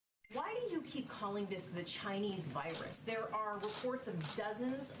calling this the Chinese virus. There are reports of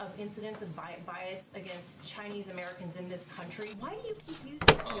dozens of incidents of bias against Chinese Americans in this country. Why do you keep using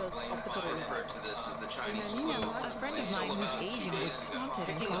this? A friend of mine who's Asian was taunted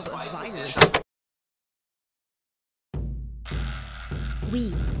and called a virus.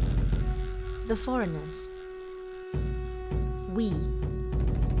 We, the foreigners. We,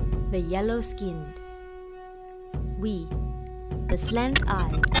 the yellow-skinned. We, the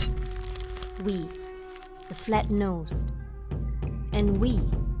slant-eyed. We, the flat-nosed. And we,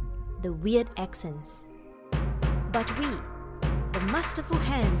 the weird accents. But we, the masterful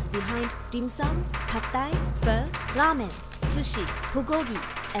hands behind dim sum, pad thai, pho, ramen, sushi, bulgogi,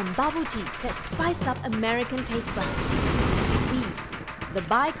 and bubble tea that spice up American taste buds. We, the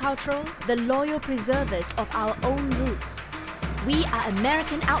bicultural, the loyal preservers of our own roots. We are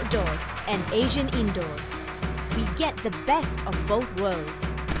American outdoors and Asian indoors. We get the best of both worlds.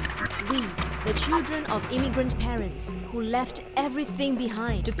 We, the children of immigrant parents who left everything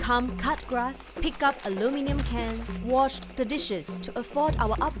behind to come cut grass, pick up aluminum cans, washed the dishes to afford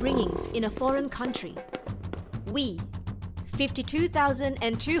our upbringings in a foreign country. We,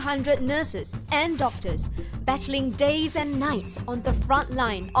 52,200 nurses and doctors battling days and nights on the front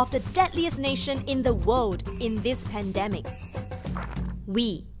line of the deadliest nation in the world in this pandemic.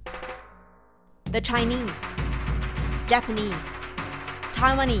 We, the Chinese, Japanese,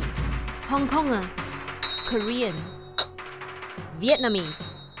 Taiwanese, Hong Konger, Korean,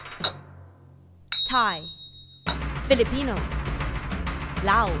 Vietnamese, Thai, Filipino,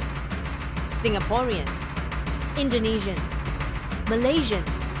 Lao, Singaporean, Indonesian, Malaysian,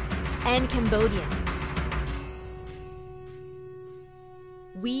 and Cambodian.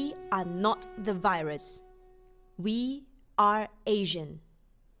 We are not the virus. We are Asian.